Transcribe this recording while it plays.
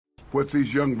What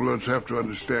these young bloods have to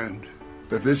understand,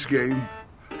 that this game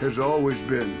has always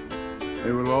been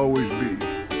and will always be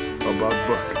about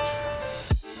buckets.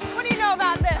 What do you know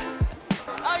about this?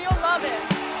 Oh, you'll love it.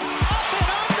 Up and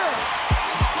under.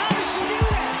 How does she do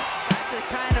that? That's a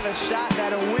kind of a shot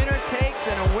that a winner takes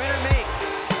and a winner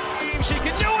makes. She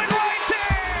could do it right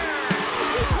there.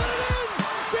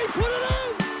 She put it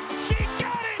in. She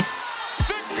got it.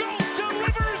 The GOAT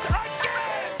delivers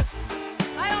again.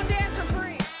 I don't dance for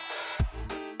free.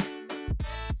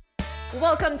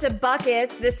 Welcome to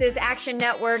Buckets. This is Action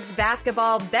Network's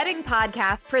basketball betting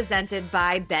podcast presented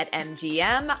by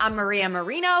BetMGM. I'm Maria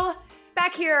Marino,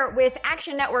 back here with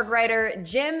Action Network writer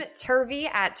Jim Turvey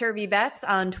at TurveyBets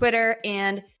on Twitter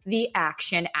and the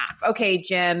Action app. Okay,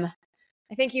 Jim,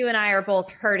 I think you and I are both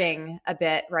hurting a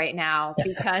bit right now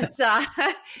because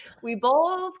we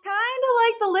both kind of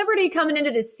like the Liberty coming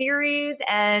into this series,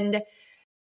 and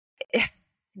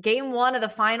game one of the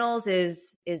finals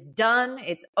is done.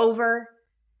 It's over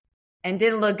and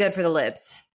didn't look good for the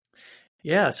Libs.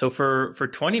 Yeah, so for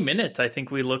 20 minutes, I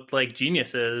think we looked like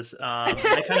geniuses.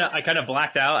 I kind of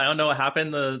blacked out. I don't know what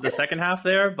happened the second half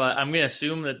there, but I'm going to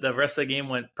assume that the rest of the game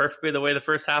went perfectly the way the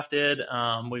first half did.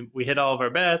 We hit all of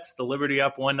our bets. The Liberty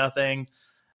up 1-0.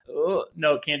 Oh,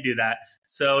 no, can't do that.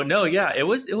 So no, yeah, it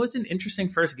was an interesting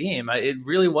first game. It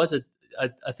really was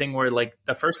a thing where like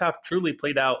the first half truly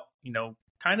played out,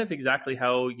 kind of exactly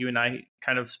how you and I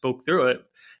kind of spoke through it.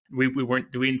 We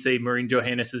didn't say Maureen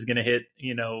Johannes is going to hit,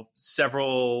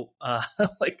 several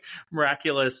like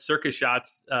miraculous circus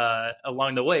shots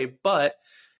along the way, but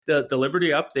the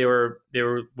Liberty up, they were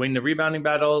winning the rebounding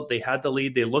battle. They had the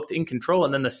lead. They looked in control.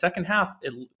 And then the second half,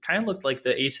 it kind of looked like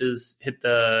the Aces hit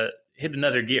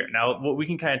another gear. Now, what we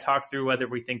can kind of talk through whether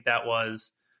we think that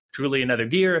was truly another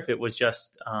gear, if it was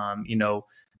just,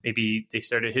 maybe they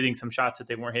started hitting some shots that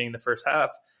they weren't hitting the first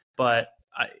half, but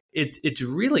it's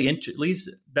really leaves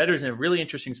bettors in a really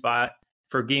interesting spot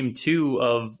for game two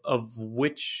of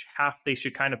which half they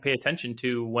should kind of pay attention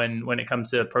to when it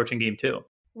comes to approaching game two.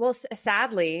 Well,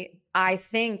 sadly, I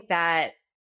think that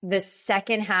the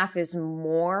second half is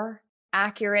more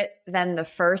accurate than the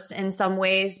first in some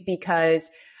ways,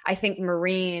 because I think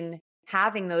Maureen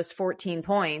having those 14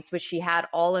 points, which she had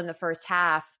all in the first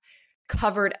half,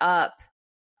 covered up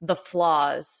the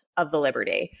flaws of the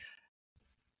Liberty.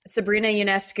 Sabrina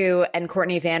Ionescu and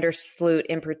Courtney Vandersloot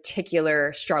in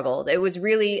particular struggled. It was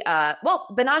really,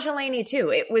 Benaj Laney too.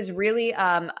 It was really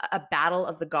a battle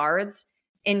of the guards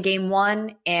in game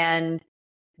one, and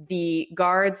the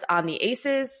guards on the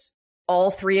Aces, all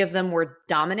three of them were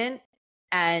dominant,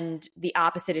 and the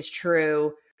opposite is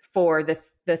true for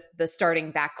the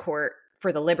starting backcourt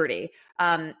for the Liberty.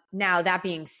 Now, that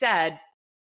being said,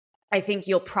 I think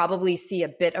you'll probably see a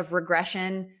bit of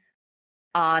regression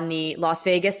on the Las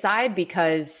Vegas side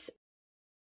because,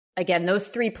 again, those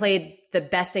three played the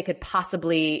best they could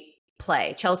possibly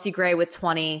play. Chelsea Gray with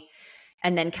 20,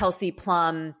 and then Kelsey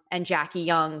Plum and Jackie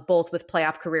Young, both with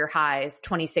playoff career highs,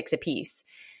 26 apiece.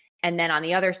 And then on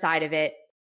the other side of it,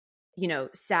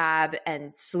 Sab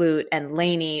and Sloot and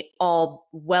Laney, all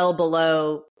well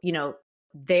below,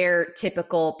 their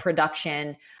typical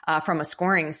production from a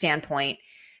scoring standpoint.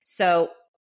 So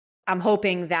I'm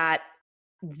hoping that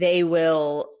they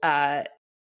will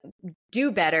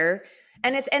do better.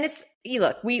 And it's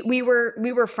look, we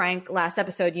were frank last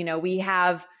episode. We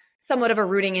have somewhat of a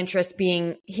rooting interest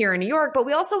being here in New York, but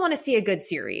we also want to see a good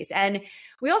series, and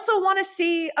we also want to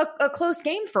see a close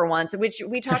game for once, which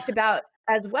we talked about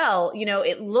as well.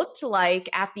 It looked like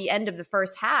at the end of the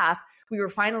first half we were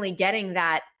finally getting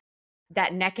that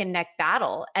neck and neck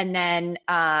battle, and then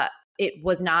it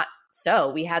was not.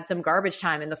 So we had some garbage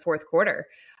time in the fourth quarter.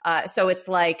 So it's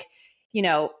like,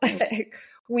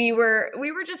 we were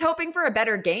just hoping for a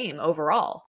better game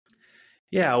overall.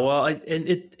 Yeah, well, and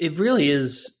it really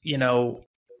is,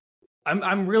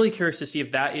 I'm really curious to see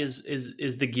if that is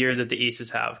the gear that the Aces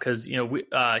have, because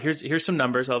here's some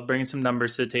numbers. I'll bring some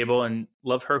numbers to the table, and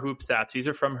love her hoop stats. These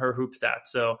are from her hoop stats.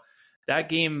 So that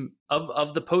game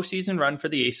of the postseason run for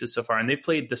the Aces so far, and they've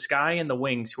played the Sky and the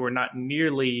Wings, who are not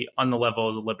nearly on the level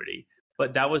of the Liberty,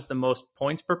 but that was the most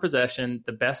points per possession,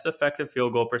 the best effective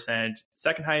field goal percentage,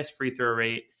 second highest free throw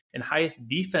rate, and highest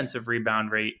defensive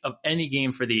rebound rate of any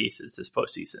game for the Aces this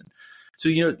postseason. So,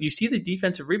 you see the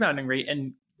defensive rebounding rate,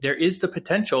 and there is the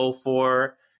potential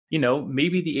for,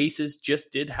 maybe the Aces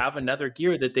just did have another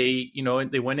gear that they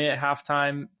went in at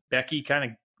halftime. Becky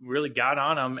kind of really got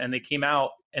on them and they came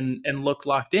out and looked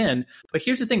locked in. But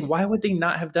here's the thing. Why would they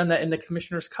not have done that in the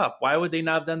Commissioner's Cup? Why would they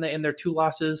not have done that in their 2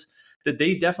 losses that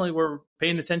they definitely were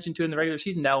paying attention to in the regular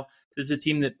season? Now, this is a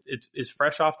team that is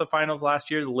fresh off the finals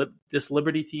last year. This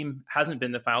Liberty team hasn't been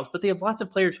in the finals, but they have lots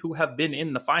of players who have been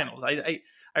in the finals.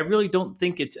 I really don't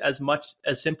think it's as much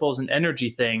as simple as an energy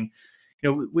thing.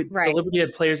 With the Liberty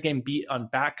had players getting beat on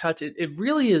back cuts. It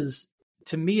really is,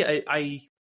 to me,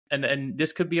 and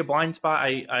this could be a blind spot.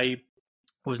 I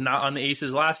was not on the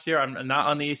Aces last year. I'm not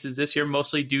on the Aces this year,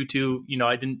 mostly due to,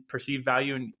 I didn't perceive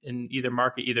value in either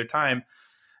market, either time.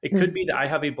 It could be that I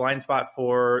have a blind spot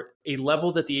for a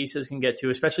level that the Aces can get to,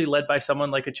 especially led by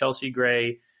someone like a Chelsea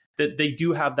Gray, that they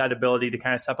do have that ability to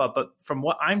kind of step up. But from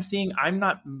what I'm seeing, I'm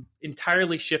not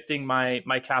entirely shifting my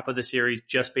cap of the series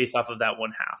just based off of that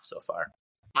 1/2 so far.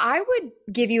 I would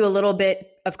give you a little bit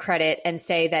of credit and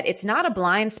say that it's not a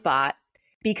blind spot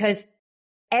because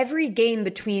every game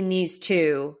between these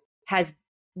two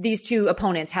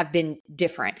opponents have been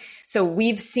different. So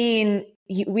we've seen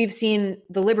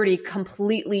the Liberty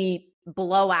completely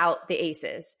blow out the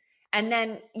Aces. And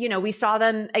then, we saw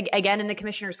them again in the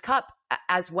Commissioner's Cup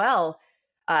as well,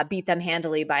 beat them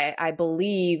handily by, I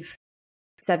believe,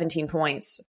 17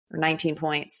 points or 19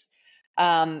 points.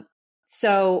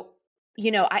 So,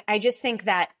 I just think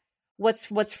that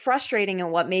what's frustrating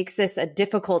and what makes this a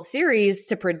difficult series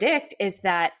to predict is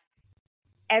that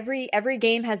every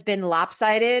game has been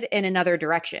lopsided in another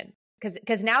direction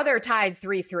because now they're tied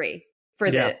 3-3 for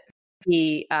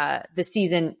the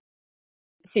season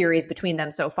series between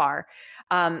them so far.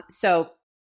 So,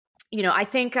 I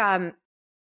think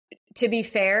to be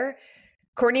fair,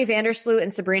 Courtney Vandersloot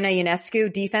and Sabrina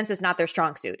Ionescu, defense is not their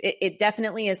strong suit. It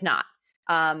definitely is not.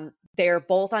 They're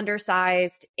both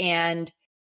undersized, and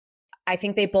I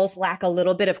think they both lack a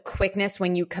little bit of quickness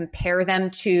when you compare them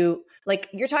to, like,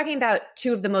 you're talking about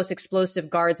 2 of the most explosive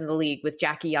guards in the league with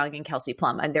Jackie Young and Kelsey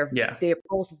Plum. And they're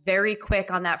both very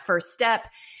quick on that first step.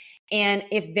 And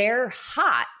if they're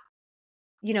hot,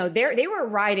 they were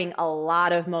riding a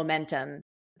lot of momentum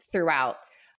throughout.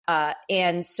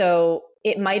 And so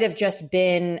it might have just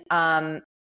been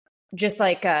just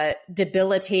like a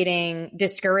debilitating,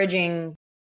 discouraging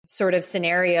sort of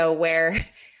scenario where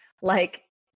like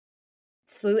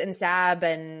Sloot and Sab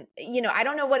and, I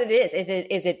don't know what it is.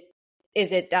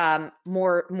 Is it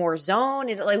more zone?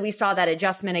 Is it like we saw that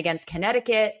adjustment against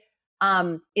Connecticut?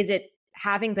 Is it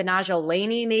having Benaja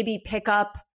Laney maybe pick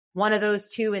up one of those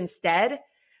 2 instead?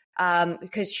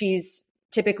 Because she's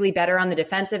typically better on the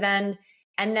defensive end.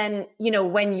 And then,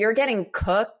 when you're getting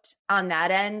cooked on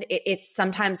that end, it's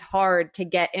sometimes hard to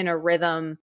get in a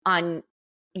rhythm on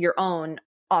your own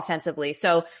offensively.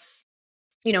 So,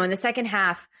 in the second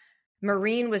half,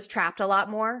 Marine was trapped a lot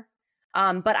more.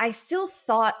 But I still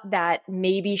thought that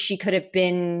maybe she could have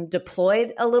been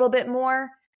deployed a little bit more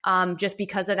just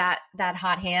because of that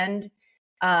hot hand.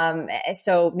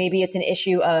 So maybe it's an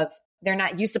issue of they're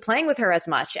not used to playing with her as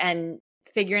much and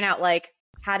figuring out like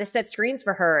how to set screens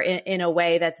for her in a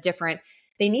way that's different.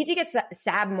 They need to get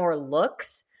Sab more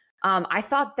looks. I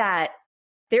thought that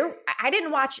I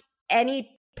didn't watch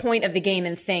any point of the game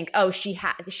and think, oh, she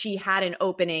had an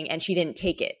opening and she didn't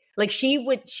take it. Like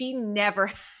she never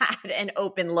had an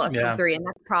open look from 3. And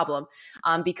that's a problem.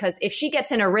 Because if she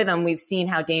gets in a rhythm, we've seen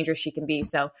how dangerous she can be.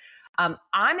 So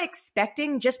I'm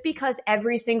expecting, just because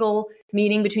every single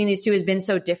meeting between these 2 has been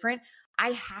so different,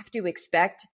 I have to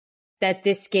expect that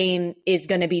this game is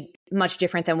going to be much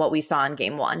different than what we saw in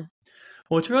game 1.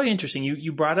 Well, it's really interesting.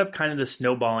 You brought up kind of the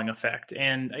snowballing effect,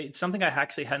 and it's something I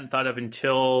actually hadn't thought of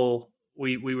until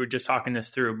we were just talking this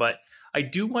through. But I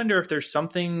do wonder if there's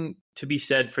something to be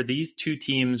said for these 2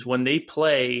 teams when they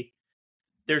play.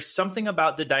 There's something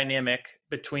about the dynamic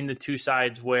between the 2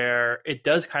 sides where it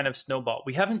does kind of snowball.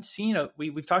 We haven't seen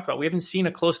we've talked about, we haven't seen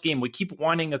a close game. We keep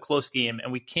wanting a close game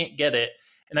and we can't get it.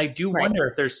 And I do wonder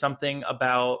if there's something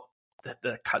about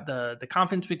the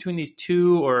confidence between these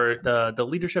 2 or the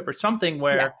leadership or something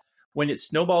where when it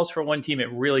snowballs for one team,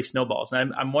 it really snowballs.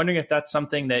 And I'm wondering if that's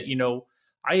something that,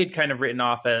 I had kind of written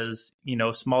off as,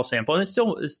 small sample, and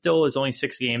it still is only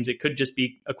 6 games. It could just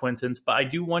be a coincidence, but I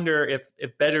do wonder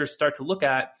if bettors start to look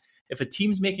at, if a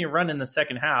team's making a run in the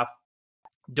second half,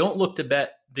 don't look to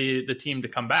bet the team to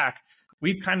come back.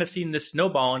 We've kind of seen this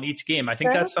snowball in each game. I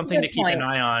think that's something to keep an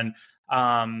eye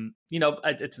on.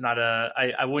 It's not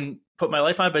I wouldn't put my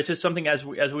life on it, but it's just something as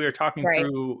we were talking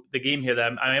through the game here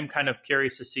that I am kind of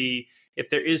curious to see if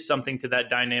there is something to that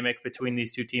dynamic between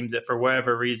these 2 teams that for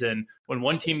whatever reason, when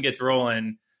one team gets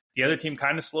rolling, the other team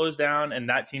kind of slows down and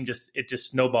that team just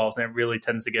snowballs and it really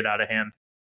tends to get out of hand.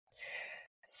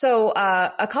 So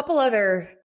a couple other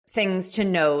things to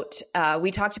note.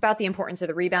 We talked about the importance of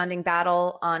the rebounding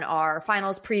battle on our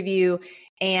finals preview,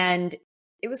 and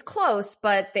it was close,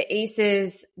 but the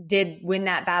Aces did win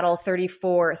that battle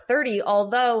 34-30,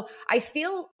 although I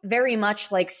feel very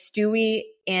much like Stewie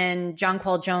and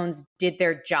Jonquel Jones did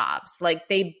their jobs. Like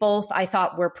they both, I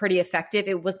thought, were pretty effective.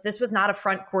 This was not a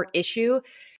front court issue.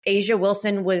 Asia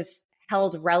Wilson was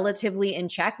held relatively in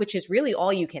check, which is really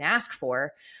all you can ask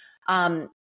for.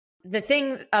 The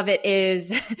thing of it is,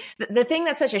 the thing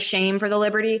that's such a shame for the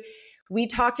Liberty, we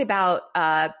talked about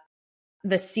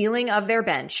the ceiling of their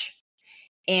bench.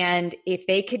 And if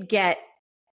they could get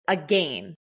a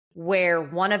game where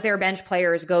one of their bench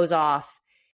players goes off,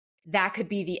 that could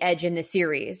be the edge in the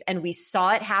series. And we saw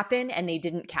it happen and they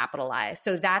didn't capitalize.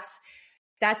 So that's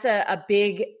a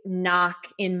big knock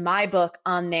in my book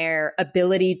on their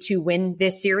ability to win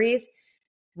this series.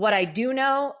 What I do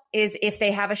know is if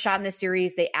they have a shot in the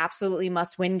series, they absolutely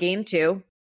must win game 2,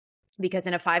 because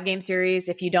in a 5-game series,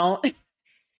 if you don't,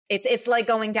 it's like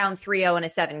going down 3-0 in a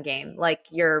 7-game. Like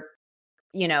you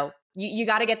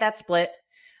got to get that split.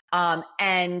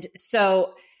 And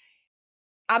so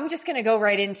I'm just going to go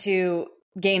right into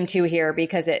game 2 here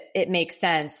because it makes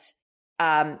sense.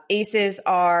 Aces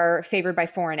are favored by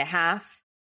 4.5.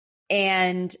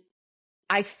 And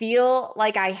I feel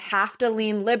like I have to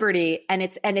lean Liberty, and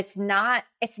it's not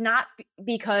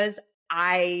because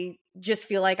I just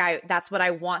feel like that's what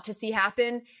I want to see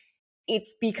happen.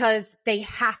 It's because they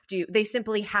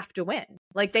simply have to win.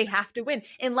 Like they have to win.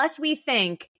 Unless we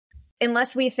think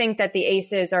that the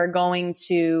Aces are going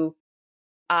to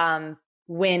win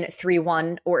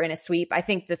 3-1 or in a sweep. I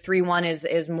think the 3-1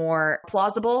 is more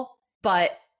plausible,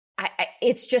 but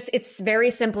it's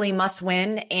very simply must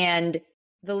win. And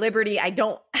the Liberty, I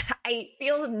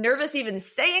feel nervous even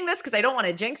saying this because I don't want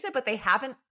to jinx it, but they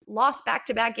haven't lost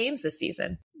back-to-back games this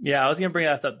season. Yeah, I was going to bring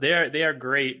that up. They are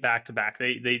great back-to-back.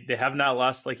 They have not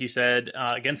lost, like you said,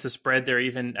 against the spread. They're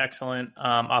even excellent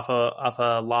off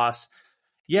a loss.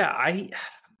 Yeah,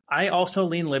 I also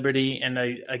lean Liberty, and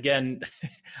I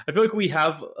feel like we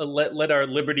have let our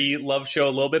Liberty love show a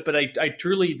little bit, but I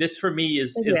truly, this for me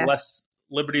is less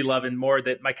Liberty love and more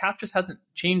that my cap just hasn't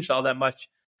changed all that much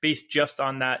based just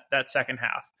on that second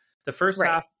half. The first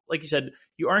half, like you said,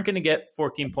 you aren't going to get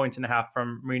 14 points and a half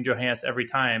from Marine Johannes every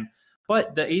time.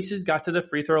 But the Aces got to the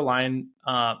free throw line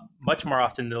much more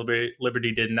often than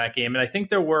Liberty did in that game. And I think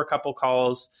there were a couple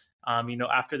calls,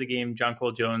 after the game,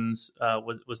 Jonquel Jones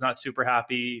was not super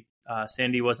happy.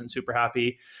 Sandy wasn't super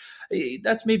happy.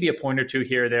 That's maybe a point or two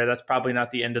here or there. That's probably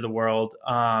not the end of the world.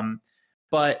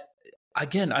 But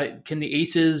again, can the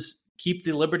Aces keep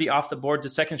the Liberty off the board the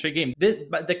second straight game?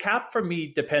 The cap for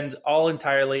me depends all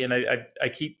entirely, and I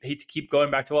hate to keep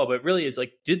going back to but it really is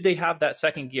like, did they have that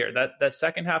second gear? That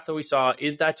second half that we saw,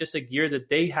 is that just a gear that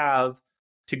they have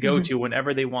to go to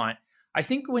whenever they want? I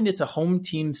think when it's a home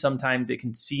team, sometimes it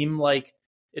can seem like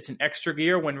it's an extra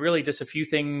gear when really just a few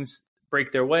things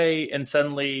break their way, and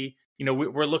suddenly,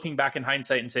 we're looking back in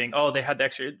hindsight and saying, oh, they had the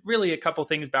extra. Really, a couple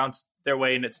things bounced their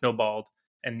way and it snowballed,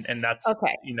 and that's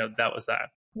okay. That was that.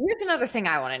 Here's another thing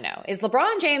I want to know. Is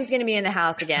LeBron James going to be in the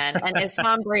house again? And is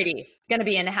Tom Brady going to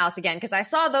be in the house again? Because I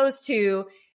saw those two,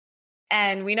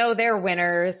 and we know they're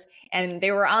winners, and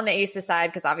they were on the Aces side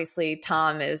because obviously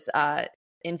Tom is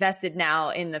invested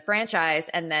now in the franchise.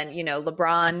 And then,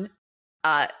 LeBron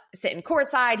sitting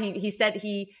courtside. He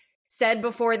said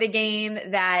before the game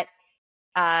that,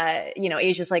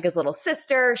 Asia's like his little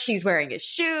sister. She's wearing his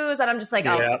shoes. And I'm just like,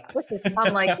 this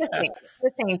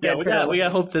ain't good. We got to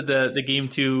hope that the game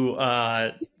 2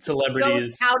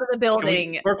 celebrities go out of the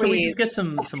building. Can we just get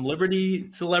some Liberty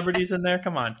celebrities in there?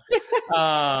 Come on.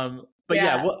 I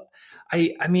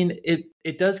mean,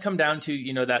 it does come down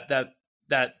to,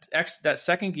 that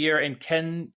second gear, and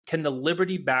can the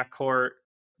Liberty backcourt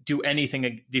do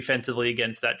anything defensively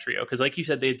against that trio? Because like you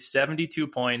said, they had 72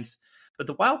 points. But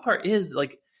the wild part is,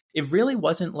 like, it really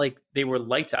wasn't like they were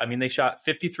lights out. I mean, they shot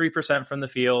 53% from the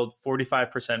field,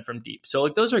 45% from deep. So,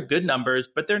 like, those are good numbers,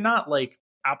 but they're not, like,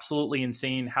 absolutely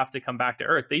insane, have to come back to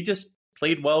earth. They just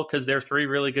played well because they're 3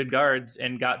 really good guards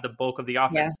and got the bulk of the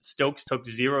offense. Yeah. Stokes took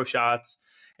 0 shots.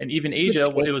 And even Asia,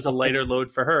 it was a lighter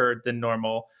load for her than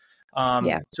normal.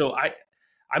 So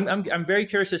I'm very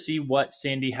curious to see what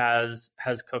Sandy has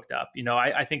cooked up.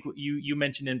 I think you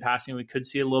mentioned in passing we could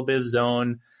see a little bit of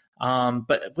zone.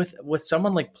 But with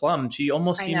someone like Plum, she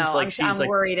almost seems like she's like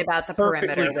worried about the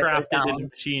perfectly perimeter crafted in a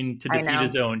machine to defeat a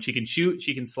zone. She can shoot,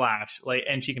 she can slash,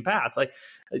 and she can pass.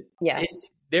 Yes,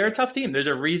 they're a tough team. There's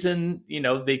a reason,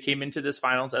 they came into this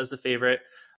finals as the favorite.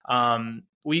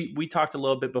 We talked a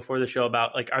little bit before the show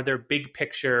about, like, are there big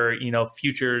picture,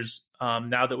 futures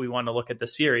now that we want to look at the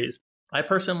series? I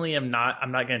personally am not.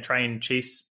 I'm not going to try and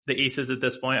chase the aces at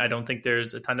this point. I don't think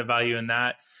there's a ton of value in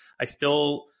that. I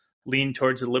still lean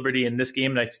towards the Liberty in this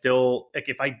game, and I still, like,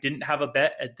 if I didn't have a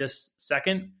bet at this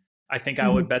second, I think I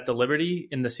would bet the Liberty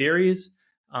in the series.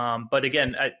 But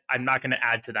again, I'm not going to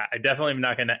add to that. I definitely am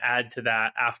not going to add to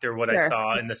that after what I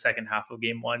saw in the second half of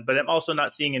game one. But I'm also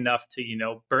not seeing enough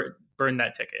to, burn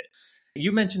that ticket.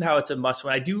 You mentioned how it's a must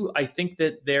win. I think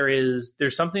that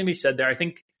there's something to be said there. I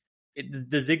think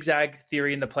the zigzag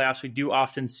theory in the playoffs, we do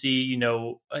often see,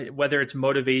 whether it's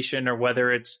motivation or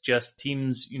whether it's just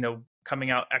teams,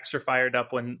 coming out extra fired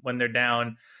up when they're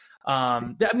down.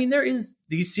 There is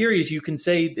these series, you can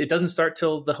say it doesn't start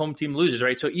till the home team loses,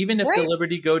 right? So even if the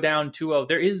Liberty go down 2-0,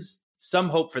 there is some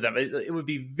hope for them. It would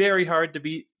be very hard to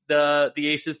beat the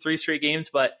Aces 3 straight games,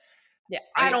 but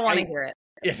I don't want to hear it.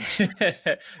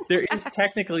 There is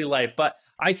technically life, but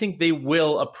I think they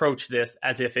will approach this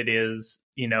as if it is,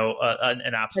 an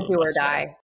absolute do or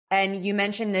die. And you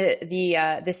mentioned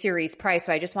the series price,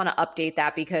 so I just want to update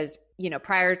that because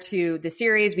prior to the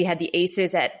series, we had the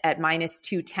Aces at minus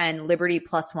 210, Liberty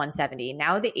plus 170.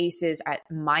 Now the Aces at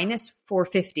minus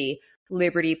 450,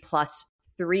 Liberty plus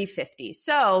 350.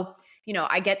 So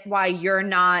I get why you're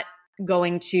not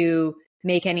going to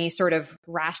make any sort of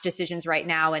rash decisions right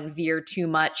now and veer too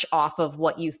much off of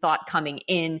what you thought coming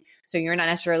in. So you're not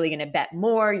necessarily going to bet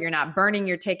more. You're not burning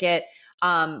your ticket.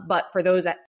 But for those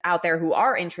out there who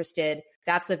are interested,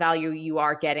 that's the value you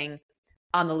are getting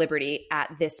on the Liberty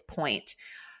at this point.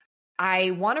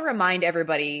 I want to remind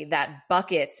everybody that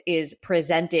Buckets is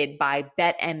presented by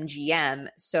BetMGM.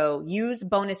 So use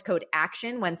bonus code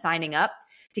ACTION when signing up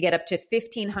to get up to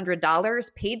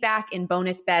 $1,500 paid back in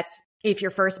bonus bets if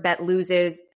your first bet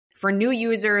loses. For new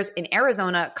users in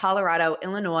Arizona, Colorado,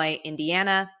 Illinois,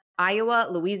 Indiana, Iowa,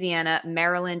 Louisiana,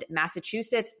 Maryland,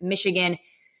 Massachusetts, Michigan,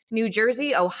 New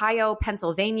Jersey, Ohio,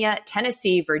 Pennsylvania,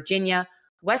 Tennessee, Virginia,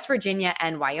 West Virginia,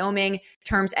 and Wyoming.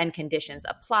 Terms and conditions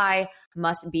apply.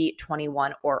 Must be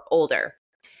 21 or older.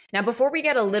 Now, before we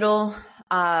get a little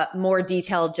more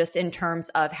detailed just in terms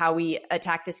of how we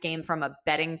attack this game from a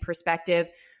betting perspective,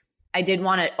 I did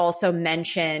want to also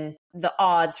mention the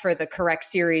odds for the correct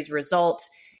series result.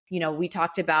 We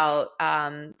talked about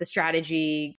the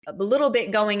strategy a little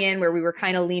bit going in where we were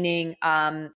kind of leaning,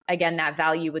 again, that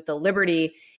value with the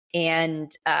Liberty and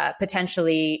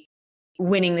potentially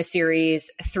winning the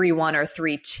series 3-1 or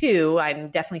 3-2. I'm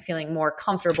definitely feeling more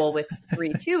comfortable with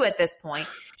 3-2 at this point,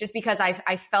 just because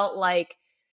I felt like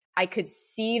I could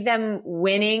see them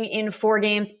winning in 4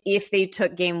 games if they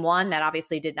took game 1. That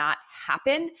obviously did not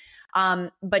happen.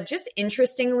 But just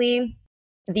interestingly,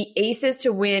 the Aces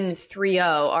to win 3-0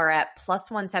 are at plus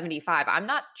 175. I'm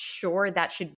not sure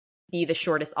that should be the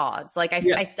shortest odds. Like I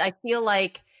feel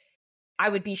like I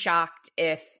would be shocked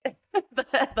if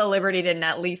the Liberty didn't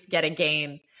at least get a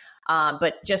game.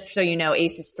 But just so you know,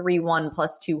 Aces 3-1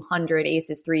 plus 200,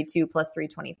 Aces 3-2 plus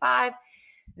 325.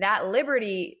 That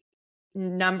Liberty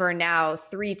number now,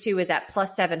 3-2, is at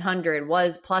plus 700,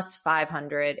 was plus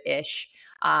 500-ish.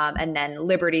 And then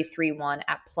Liberty 3-1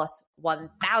 at plus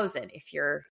 1,000 if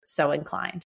you're so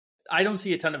inclined. I don't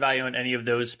see a ton of value in any of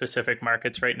those specific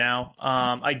markets right now.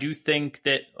 I do think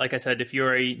that, like I said, if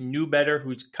you're a new bettor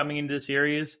who's coming into the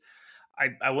series,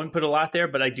 I wouldn't put a lot there,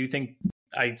 but I do think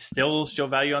I still show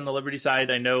value on the Liberty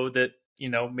side. I know that,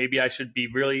 maybe I should be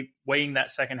really weighing that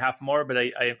second half more, but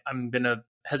I'm going to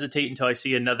hesitate until I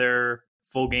see another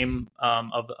full game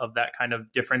of that kind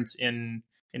of difference in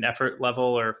effort level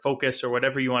or focus or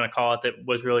whatever you want to call it that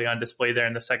was really on display there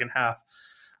in the second half.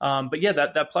 But yeah,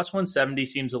 that plus 170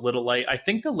 seems a little light. I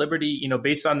think the Liberty,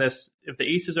 based on this, if the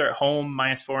Aces are at home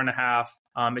minus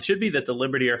 4.5, it should be that the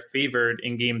Liberty are favored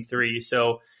in game 3.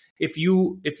 So if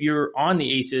you're on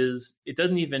the Aces, if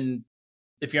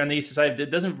you're on the Aces side,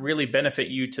 it doesn't really benefit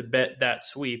you to bet that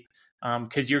sweep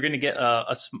because you're going to get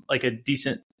a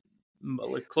decent,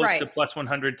 close to plus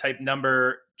 100 type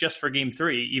number just for game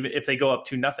 3, even if they go up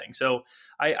 2-0. So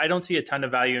I don't see a ton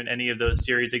of value in any of those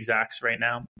series exacts right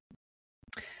now.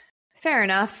 Fair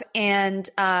enough. And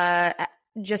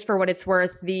just for what it's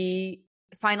worth, the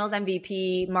finals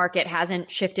MVP market hasn't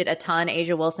shifted a ton.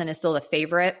 Asia Wilson is still the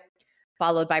favorite,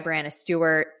 followed by Brianna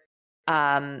Stewart.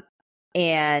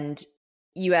 And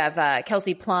you have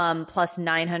Kelsey Plum plus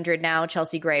 900 now,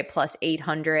 Chelsea Gray plus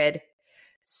 800.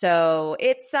 So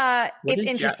it's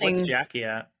interesting. What's Jackie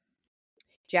at?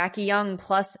 Jackie Young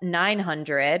plus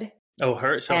 900. Oh,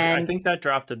 her. So I think that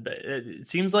dropped a bit. It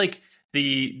seems like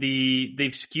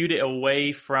they've skewed it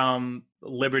away from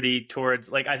Liberty towards,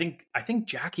 like, I think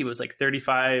Jackie was like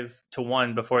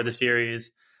 35-1 before the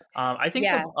series. I think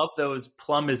of those,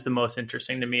 Plum is the most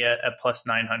interesting to me at plus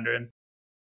 900.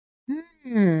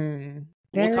 Hmm.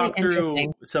 We'll Very talk through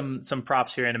interesting. some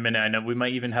props here in a minute. I know we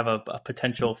might even have a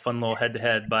potential fun little head to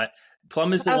head, but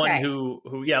Plum is the one Okay.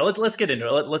 who yeah. Let's get into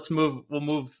it. Let's move. We'll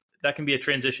move. That can be a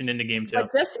transition into game two.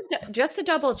 But just to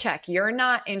double check, you're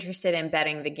not interested in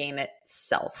betting the game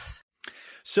itself.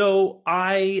 So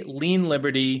I lean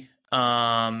Liberty,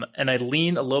 and I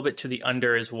lean a little bit to the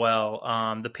under as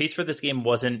well. The pace for this game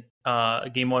wasn't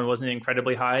game one wasn't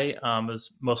incredibly high. It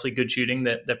was mostly good shooting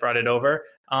that brought it over.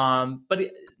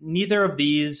 Neither of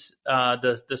these,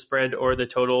 the spread or the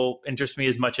total, interest me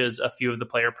as much as a few of the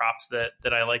player props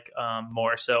that I like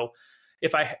more. So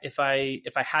if I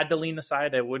had to lean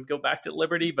aside, I would go back to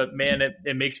Liberty. But man,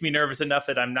 it makes me nervous enough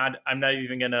that I'm not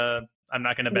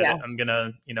gonna bet it. I'm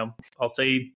gonna, I'll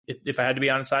say if I had to be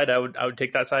on a side, I would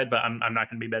take that side, but I'm not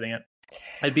gonna be betting it.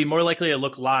 I'd be more likely to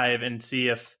look live and see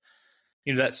if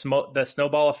that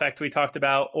snowball effect we talked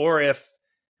about, or if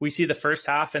we see the first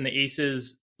half and the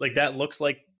Aces, like, that looks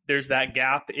like there's that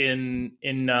gap in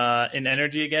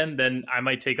energy again, then I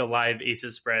might take a live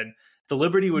Aces spread. The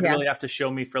Liberty would really have to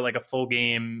show me for like a full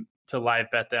game to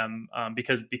live bet them,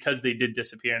 because they did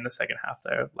disappear in the second half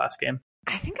there last game.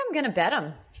 I think I'm gonna bet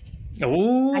them.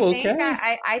 Oh, okay.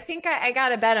 I think I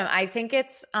gotta bet him. I think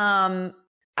it's I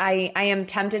am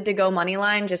tempted to go money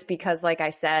line just because, like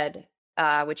I said,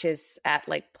 which is at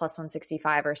like plus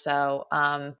 165 or so.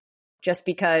 Just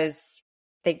because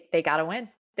they gotta win.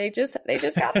 They just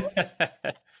gotta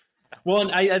win. Well,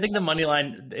 and I think the money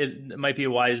line, it might be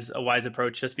a wise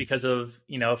approach, just because of,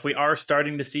 if we are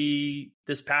starting to see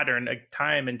this pattern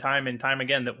time and time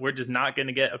again, that we're just not going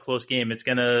to get a close game. It's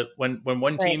going to, when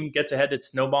one team gets ahead, it's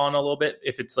snowballing a little bit.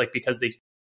 If it's like because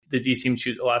these teams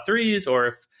shoot a lot of threes, or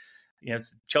if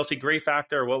it's Chelsea gray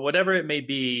factor, or whatever it may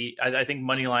be, I think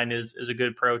money line is a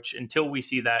good approach until we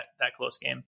see that close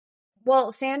game.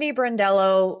 Well, Sandy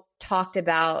Brondello talked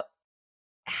about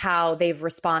how they've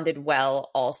responded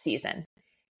well all season.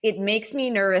 It makes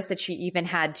me nervous that she even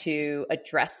had to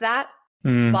address that,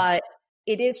 but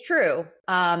it is true.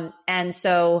 And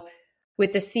so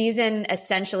with the season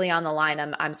essentially on the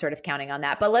line, I'm sort of counting on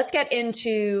that. But let's get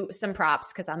into some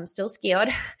props because I'm still scared.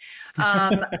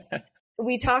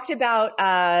 We talked about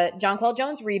Jonquel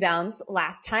Jones rebounds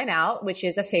last time out, which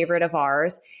is a favorite of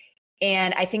ours.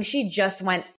 And I think she just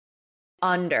went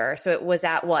under. So it was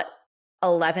at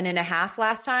 11.5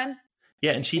 last time.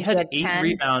 Yeah, and she had 8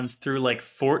 rebounds through like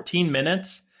 14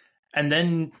 minutes and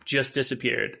then just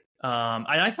disappeared. And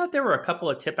I thought there were a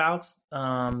couple of tip outs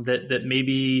that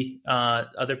maybe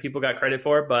other people got credit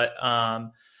for, but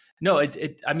no,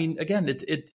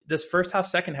 this first half,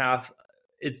 second half,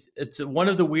 it's one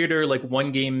of the weirder like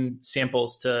one game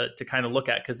samples to kind of look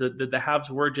at, because the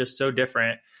halves were just so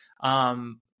different.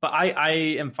 But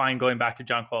I am fine going back to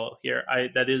Jonquel here.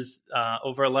 That is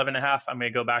over 11.5. I'm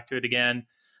going to go back to it again.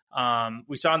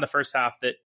 We saw in the first half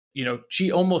that,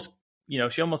 she almost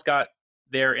got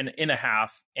there in a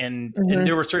half, and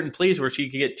there were certain plays where she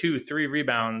could get 2-3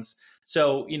 rebounds.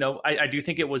 So, I do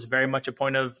think it was very much a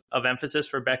point of emphasis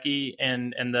for Becky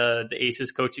and the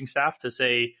Aces coaching staff to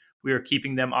say we are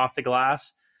keeping them off the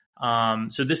glass.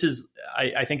 So this is,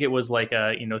 I think it was like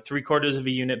a, 3/4 of a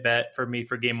unit bet for me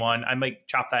for game one. I might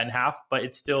chop that in half, but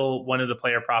it's still one of the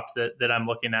player props that I'm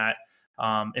looking at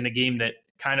in a game that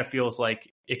kind of feels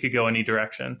like it could go any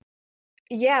direction.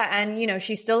 Yeah. And,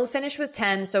 she still finished with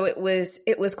 10. So it was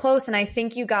close. And I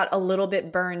think you got a little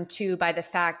bit burned too by the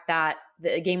fact that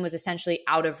the game was essentially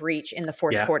out of reach in the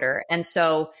fourth quarter. And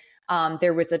so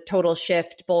there was a total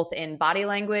shift both in body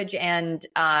language and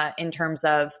in terms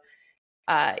of,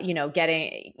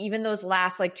 getting even those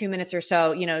last like 2 minutes or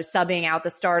so, subbing out the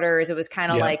starters. It was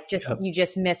kind of like you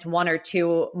just missed 1 or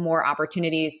 2 more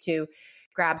opportunities to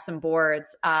grab some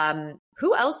boards.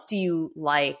 Who else do you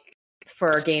like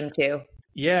for game 2?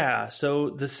 Yeah.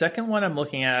 So the second one I'm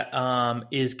looking at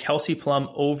is Kelsey Plum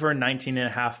over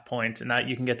 19.5 points, and that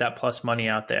you can get that plus money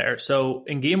out there. So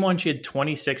in game 1, she had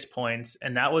 26 points,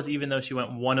 and that was even though she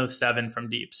went 1 of 7 from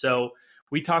deep. So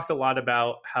we talked a lot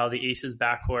about how the Aces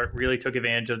backcourt really took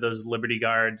advantage of those Liberty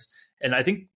guards. And I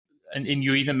think, and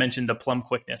you even mentioned the Plum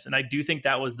quickness. And I do think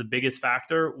that was the biggest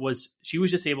factor, was she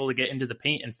was just able to get into the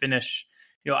paint and finish.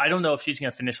 I don't know if she's going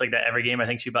to finish like that every game. I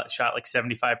think she shot like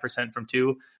 75% from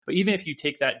 2. But even if you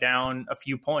take that down a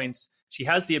few points, she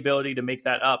has the ability to make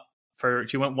that up.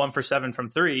 She went 1 for 7 from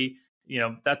 3.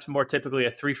 That's more typically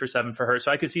a 3 for 7 for her. So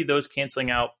I could see those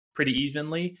canceling out pretty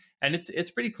evenly. And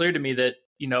it's pretty clear to me that,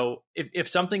 if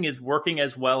something is working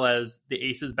as well as the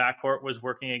Aces backcourt was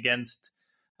working against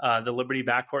the Liberty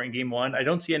backcourt in game 1, I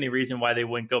don't see any reason why they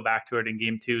wouldn't go back to it in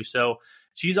game 2. So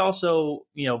she's also,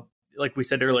 like we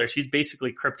said earlier, she's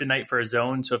basically kryptonite for a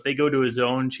zone. So if they go to a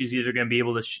zone, she's either going to be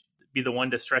able to be the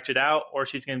one to stretch it out, or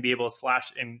she's going to be able to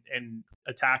slash and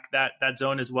attack that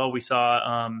zone as well. We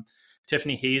saw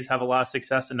Tiffany Hayes have a lot of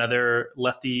success, another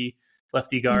lefty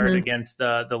guard against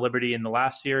the Liberty in the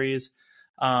last series.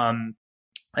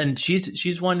 And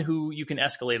she's one who you can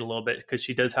escalate a little bit because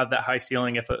she does have that high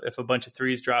ceiling if a bunch of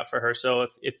threes drop for her. So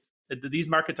if these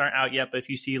markets aren't out yet, but if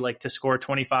you see like to score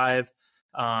 25,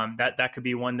 that could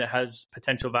be one that has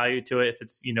potential value to it. If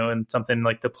it's, in something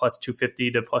like the plus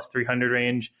 250 to plus 300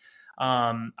 range.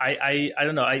 I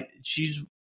don't know.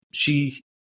 She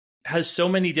has so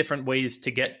many different ways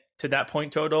to get to that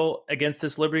point total against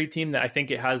this Liberty team that I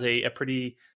think it has a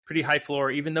pretty high floor,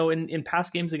 even though in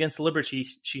past games against the Liberty,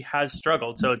 she has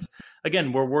struggled. So it's,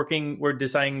 again, we're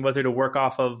deciding whether to work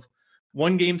off of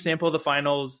 1 game sample of the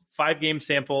finals, 5 game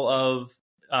sample of,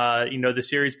 the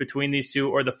series between these two,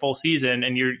 or the full season.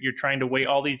 And you're trying to weigh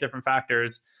all these different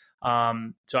factors.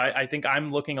 So I think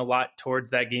I'm looking a lot towards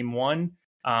that game 1.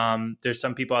 There's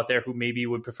some people out there who maybe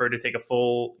would prefer to take a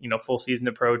full season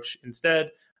approach instead.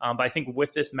 But I think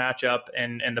with this matchup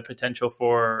and the potential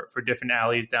for different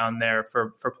alleys down there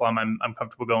for Plum, I'm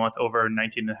comfortable going with over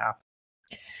 19.5.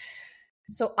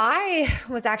 So I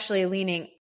was actually leaning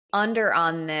under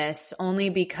on this only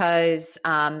because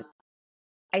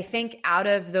I think out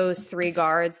of those 3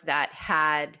 guards that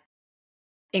had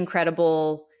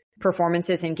incredible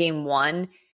performances in game 1,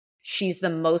 she's the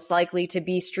most likely to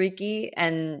be streaky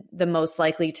and the most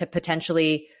likely to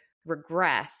potentially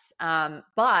regress.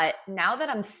 But now that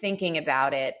I'm thinking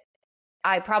about it,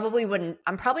 I'm probably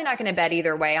not going to bet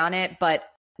either way on it, but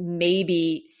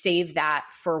maybe save that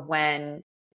for when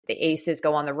the Aces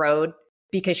go on the road,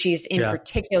 because she's in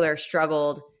particular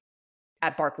struggled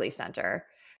at Barclays Center.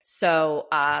 So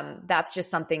that's just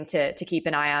something to keep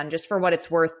an eye on. Just for what it's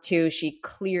worth too, she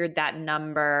cleared that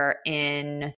number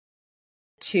in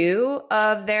 2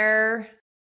 of their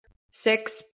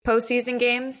 6 postseason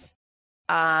games.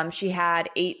 She had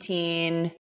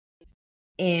 18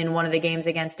 in one of the games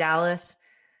against Dallas.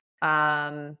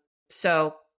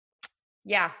 So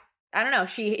yeah, I don't know.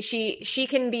 She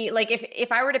can be like,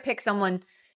 if I were to pick someone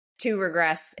to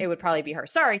regress, it would probably be her.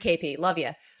 Sorry, KP, love you.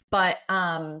 But,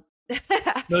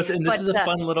 this is a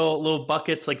fun little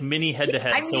buckets, like mini head to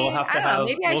head. So we'll have to have,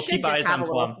 maybe I should just have a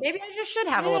little, maybe I just should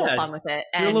have a little fun with it.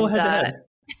 And, a little head to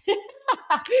head.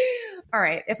 All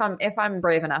right. If I'm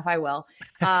brave enough, I will.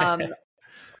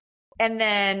 And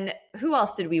then who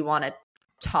else did we want to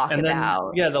talk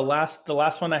about? Yeah, the last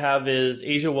one I have is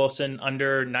Asia Wilson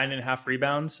under 9.5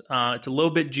 rebounds. It's a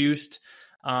little bit juiced,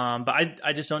 but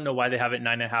I just don't know why they have it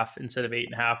 9.5 instead of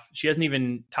 8.5. She hasn't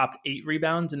even topped 8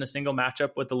 rebounds in a single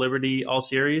matchup with the Liberty all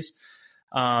series.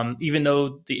 Even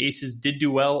though the Aces did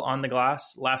do well on the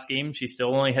glass last game, she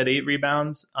still only had 8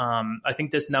 rebounds. I think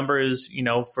this number is,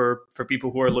 for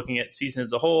people who are looking at season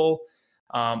as a whole,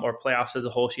 or playoffs as a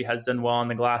whole, she has done well on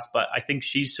the glass. But I think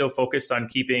she's so focused on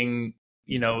keeping,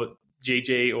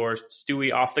 JJ or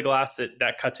Stewie off the glass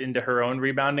that cuts into her own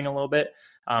rebounding a little bit.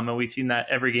 And we've seen that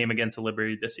every game against the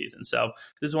Liberty this season. So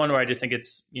this is one where I just think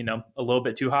it's, a little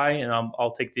bit too high, and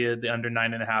I'll take the under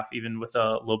 9.5, even with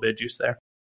a little bit of juice there.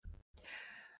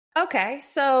 Okay,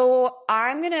 so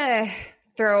I'm going to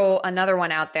throw another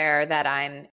one out there that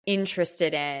I'm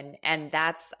interested in, and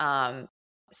that's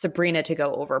Sabrina to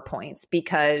go over points,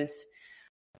 because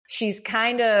she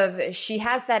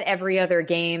has that every other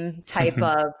game type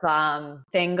of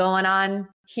thing going on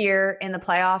here in the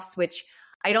playoffs, which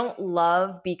I don't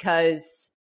love because,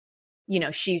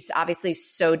 she's obviously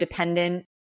so dependent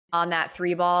on that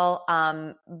 3 ball.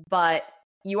 But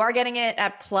you are getting it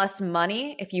at plus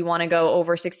money. If you want to go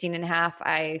over 16.5,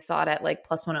 I saw it at like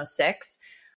plus 106,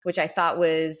 which I thought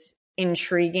was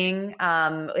intriguing.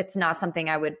 It's not something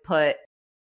I would put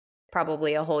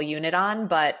probably a whole unit on,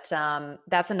 but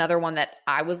that's another one that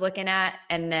I was looking at.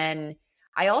 And then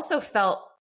I also felt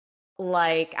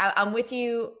like I'm with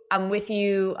you,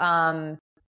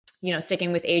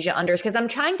 sticking with Asia unders, because I'm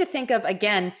trying to think of,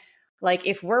 again, like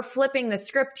if we're flipping the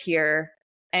script here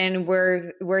and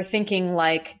we're thinking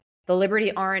like the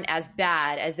Liberty aren't as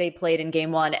bad as they played in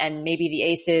game 1, and maybe the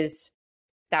Aces,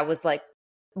 that was like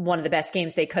one of the best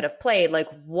games they could have played, like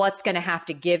what's going to have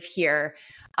to give here?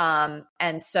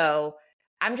 And so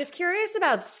I'm just curious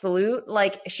about Sloot.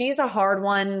 Like, she's a hard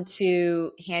one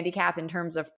to handicap in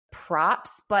terms of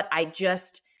props, but I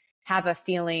just have a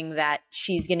feeling that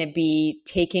she's going to be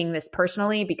taking this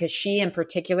personally, because she in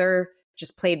particular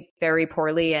just played very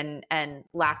poorly and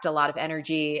lacked a lot of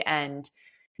energy. And,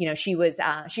 she was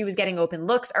getting open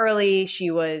looks early. She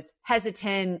was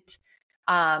hesitant,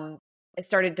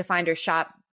 started to find her shot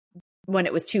when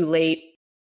it was too late.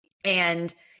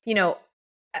 And,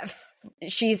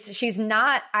 she's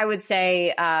not, I would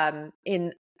say,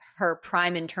 in her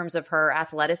prime in terms of her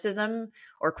athleticism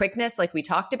or quickness, like we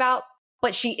talked about,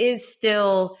 but she is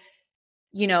still,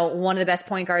 you know, one of the best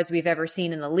point guards we've ever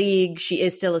seen in the league. She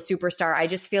is still a superstar. I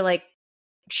just feel like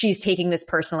she's taking this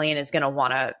personally and is going to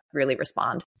want to really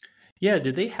respond. Yeah.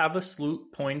 Did they have a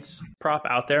Sloot points prop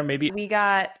out there? Maybe we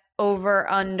got over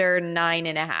under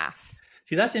 9.5.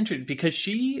 See, that's interesting because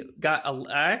she got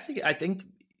I think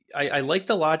I like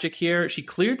the logic here. She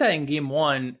cleared that in game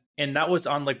one, and that was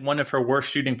on like one of her worst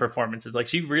shooting performances. Like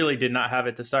she really did not have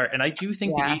it to start. And I do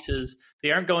think the Aces,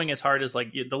 they aren't going as hard as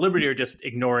like the Liberty are just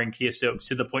ignoring Kia Stokes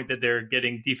to the point that they're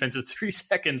getting defensive 3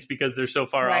 seconds because they're so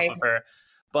far off of her.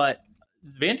 But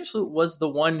Vandersloot was the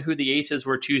one who the Aces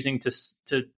were choosing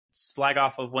to slag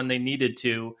off of when they needed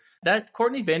to. That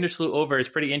Courtney Vandersloot over is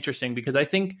pretty interesting because I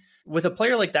think with a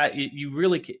player like that, you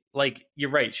really, like, you're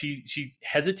right. She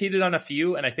hesitated on a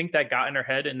few, and I think that got in her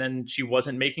head, and then she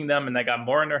wasn't making them, and that got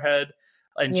more in her head.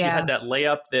 And she had that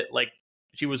layup that, like,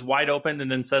 she was wide open,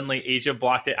 and then suddenly Asia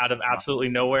blocked it out of absolutely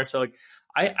nowhere. So, like,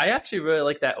 I actually really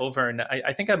like that over, and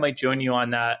I think I might join you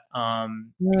on that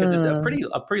because it's a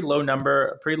pretty low number,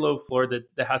 a pretty low floor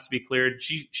that has to be cleared.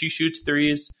 She shoots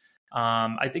threes.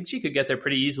 I think she could get there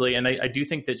pretty easily. And I do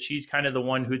think that she's kind of the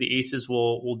one who the Aces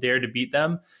will dare to beat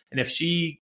them. And if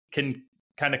she can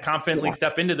kind of confidently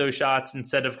step into those shots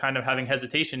instead of kind of having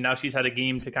hesitation, now she's had a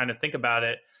game to kind of think about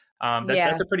it.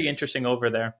 That's a pretty interesting over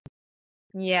there.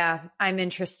 Yeah, I'm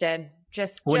interested.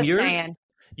 Just saying.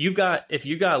 If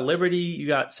you got Liberty, you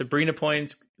got Sabrina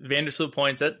points, Vandersloot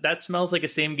points. That smells like a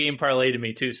same game parlay to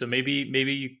me too. So maybe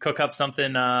you cook up something.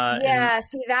 See,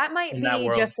 that might be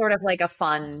just sort of like a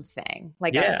fun thing,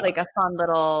 like a fun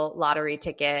little lottery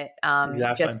ticket.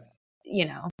 Exactly. Just, you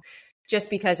know, just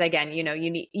because again, you know,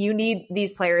 you need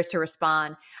these players to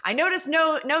respond. I noticed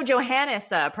no Johannes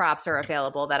props are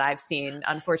available that I've seen.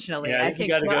 Unfortunately, yeah, I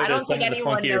don't think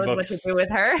anyone knows what to do with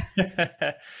her.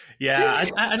 Yeah,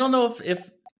 I don't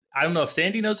know if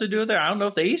Sandy knows what to do with her. I don't know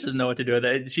if the Aces know what to do with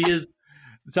it. She is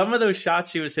some of those shots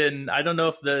she was hitting. I don't know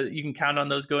if you can count on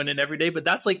those going in every day, but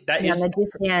that's like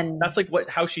that's like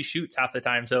how she shoots half the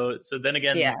time. So then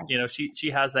again, you know,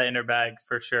 she has that in her bag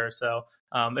for sure. So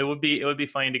it would be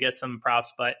funny to get some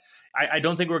props, but I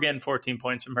don't think we're getting 14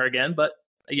 points from her again. But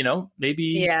you know,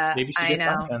 maybe she gets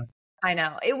something. I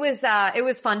know it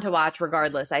was fun to watch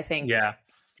regardless. I think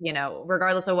you know,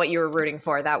 regardless of what you were rooting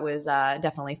for, that was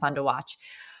definitely fun to watch.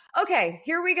 Okay,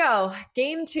 here we go.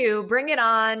 Game 2, bring it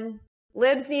on.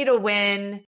 Libs need a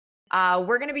win.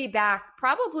 We're going to be back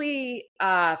probably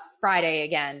Friday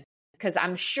again, because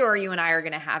I'm sure you and I are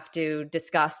going to have to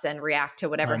discuss and react to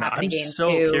whatever happened in game 2.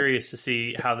 I'm so curious to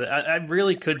see how I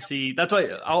really could see. That's why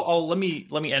let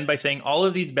me end by saying all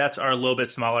of these bets are a little bit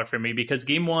smaller for me because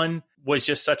game 1 was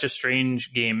just such a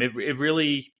strange game.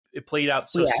 It played out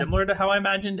so similar to how I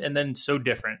imagined, and then so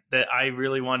different that I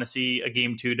really want to see a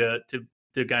game 2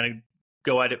 to kind of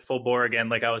go at it full bore again,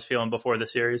 like I was feeling before the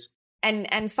series.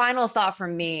 And final thought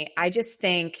from me, I just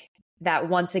think that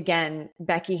once again,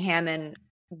 Becky Hammon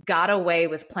got away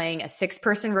with playing a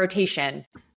 6-person rotation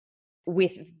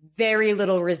with very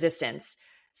little resistance.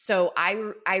 So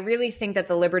I really think that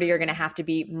the Liberty are going to have to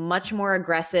be much more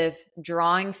aggressive,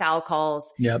 drawing foul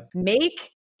calls.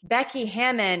 Make Becky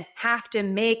Hammon have to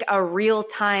make a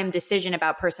real-time decision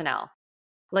about personnel.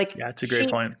 Like, yeah, it's a great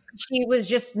point. She was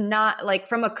just not like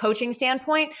from a coaching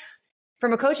standpoint,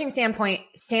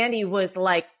 Sandy was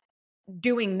like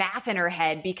doing math in her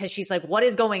head because she's like, what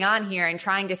is going on here? And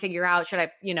trying to figure out, should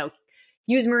I, you know,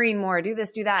 use Marine more, do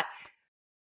this, do that.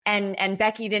 And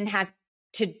Becky didn't have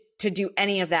to do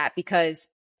any of that because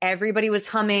everybody was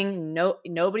humming.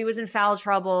 Nobody was in foul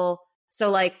trouble. So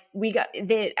like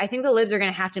I think the Libs are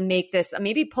going to have to make this,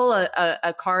 maybe pull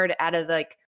a card out of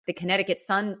like the Connecticut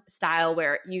Sun style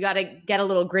where you got to get a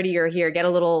little grittier here, get a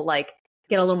little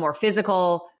more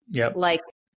physical, like,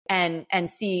 and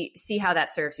see how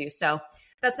that serves you. So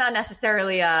that's not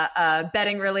necessarily a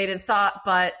betting related thought,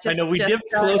 but I know we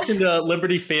dipped close into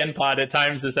Liberty fan pod at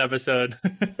times this episode,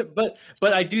 but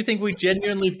I do think we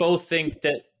genuinely both think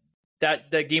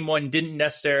that game 1 didn't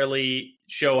necessarily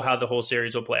show how the whole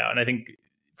series will play out. And I think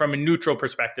from a neutral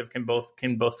perspective can both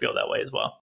feel that way as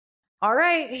well. All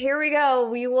right, here we go.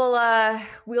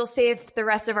 We'll save the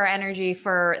rest of our energy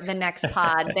for the next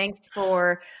pod. Thanks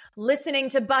for listening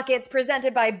to Buckets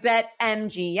presented by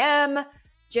BetMGM.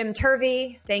 Jim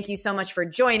Turvey, thank you so much for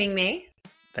joining me.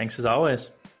 Thanks as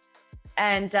always.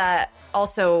 And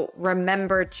also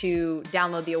remember to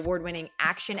download the award-winning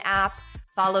Action app.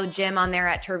 Follow Jim on there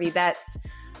at Turvey Bets.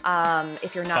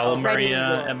 If you're not follow already,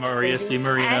 Maria at Maria C.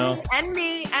 Marino. And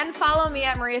me, and follow me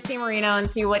at Maria C. Marino and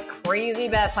see what crazy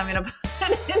bets I'm going to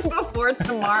put in before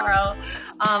tomorrow.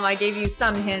 I gave you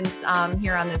some hints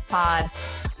here on this pod.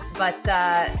 But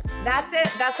that's it.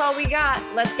 That's all we got.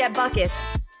 Let's get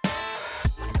buckets.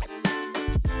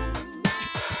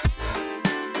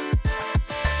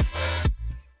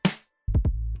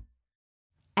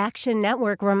 Action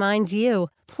Network reminds you,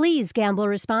 please gamble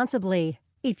responsibly.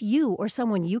 If you or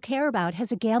someone you care about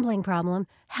has a gambling problem,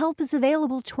 help is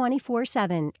available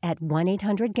 24/7 at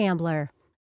 1-800-GAMBLER.